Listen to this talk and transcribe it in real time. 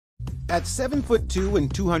At 7'2"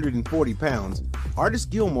 and 240 pounds, Artis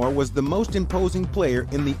Gilmore was the most imposing player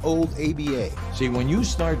in the old ABA. See, when you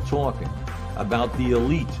start talking about the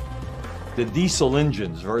elite, the diesel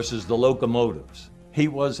engines versus the locomotives, he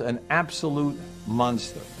was an absolute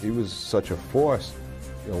monster. He was such a force.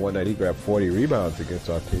 You know, one night he grabbed 40 rebounds against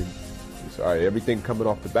our team. He said, all right, everything coming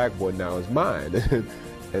off the backboard now is mine.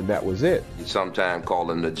 And that was it. You sometimes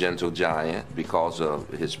call him the gentle giant because of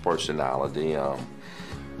his personality,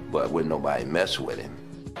 but wouldn't nobody mess with him.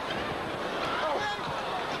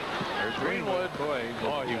 There's Greenwood. Boy,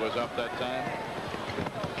 he was up that time.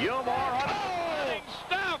 Gilmore on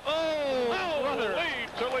stuff. What a lead,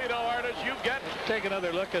 Toledo Artis. You get. Take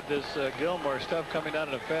another look at this Gilmore stuff coming down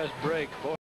in a fast break. Boy.